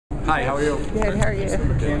Hi, how are you? Good, how are you?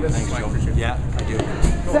 Good. Thanks, Joe. Yeah, I do.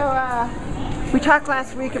 So, we talked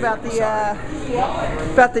last week about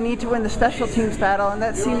the need to win the special teams battle, and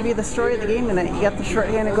that seemed to be the story of the game tonight. You got the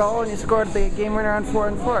shorthanded goal, and you scored the game winner on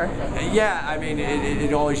 4-on-4. Yeah, I mean,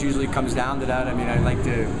 it always usually comes down to that. I mean, I like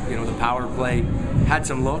to, the power play had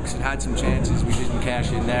some looks, it had some chances. We didn't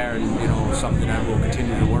cash in there, and something that we'll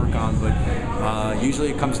continue to work on. But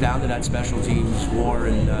usually it comes down to that special teams war,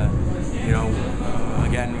 and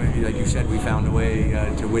again, like you said, we found a way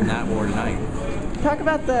to win that war tonight. Talk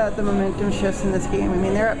about the momentum shifts in this game. I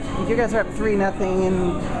mean, you guys are up 3-0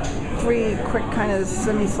 and 3 quick kind of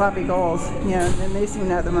semi-sloppy goals, and they seem to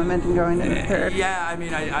have the momentum going in the third. Yeah, I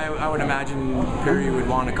mean, I would imagine Perry would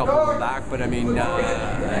want a couple of them back, but I mean,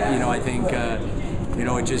 I think,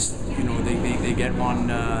 it just, they get one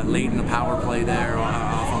late in the power play there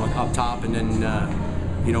up top, and then,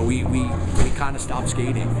 we kind of stopped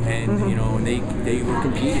skating, and and they were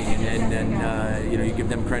competing, and then you give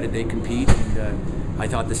them credit, they compete, and I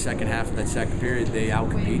thought the second half of that second period they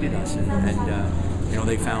outcompeted us, and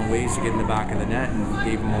they found ways to get in the back of the net and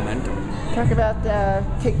gave them momentum. Talk about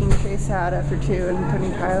taking Chase out after 2 and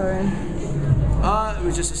putting Tyler in. It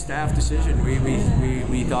was just a staff decision.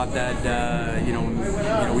 We thought that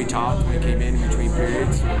we talked when we came in between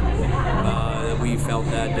periods. We felt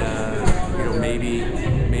that maybe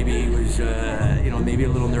he was maybe a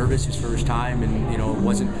little nervous his first time, and it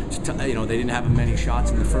wasn't they didn't have many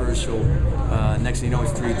shots in the first. So next thing you know,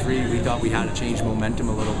 it's 3-3. We thought we had to change momentum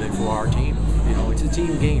a little bit for our team. It's a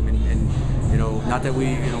team game, and not that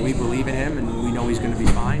we believe in him and we know he's going to be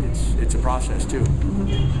fine. It's a process too.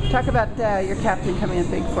 Talk about your captain coming in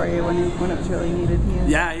big for you when it was really needed.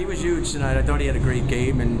 Yeah, he was huge tonight. I thought he had a great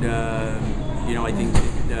game, and I think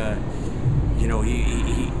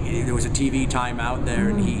there was a TV timeout there,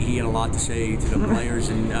 and he had a lot to say to the players,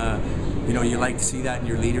 and you like to see that in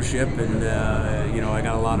your leadership, and I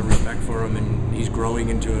got a lot of respect for him, and he's growing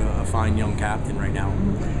into a fine young captain right now.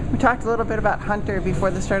 We talked a little bit about Hunter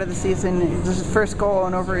before the start of the season. This is his first goal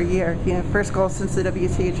in over a year. First goal since the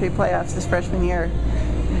WCHA playoffs his freshman year.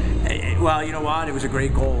 Well, you know what? It was a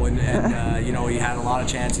great goal, and he had a lot of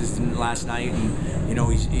chances last night, and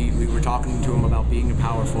we were talking to him about being a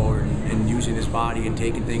power forward and using his body and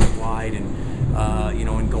taking things wide, and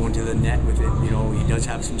and going to the net with it. He does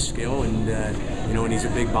have some skill, and and he's a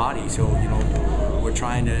big body, so we're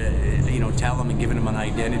trying to tell him and giving him an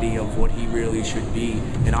identity of what he really should be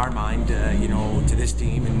in our mind, to this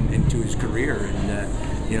team and to his career,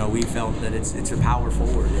 and we felt that it's a power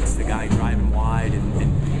forward. It's the guy driving wide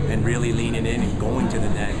and really leaning in and going to the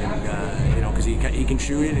net, and because he can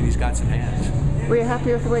shoot it and he's got some hands. Were you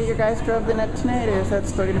happy with the way your guys drove the net tonight, or is that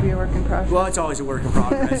still going to be a work in progress? Well, it's always a work in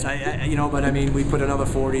progress. But I mean, we put another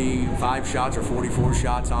 45 shots or 44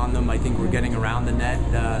 shots on them. I think we're getting around the net.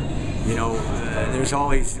 There's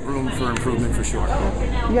always room for improvement for sure.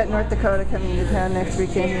 You got North Dakota coming to town next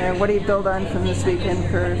weekend. What do you build on from this weekend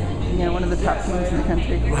for one of the top teams in the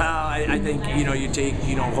country? Well, I think you take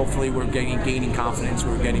hopefully we're gaining confidence.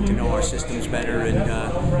 We're getting to know our systems better,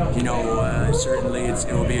 and certainly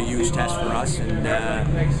it will be a huge test for us, and I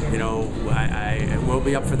will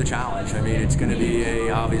be up for the challenge. I mean, it's going to be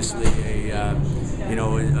obviously a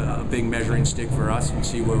big measuring stick for us and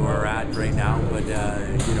see where we're at right now. But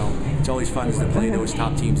it's always fun to play those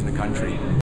top teams in the country.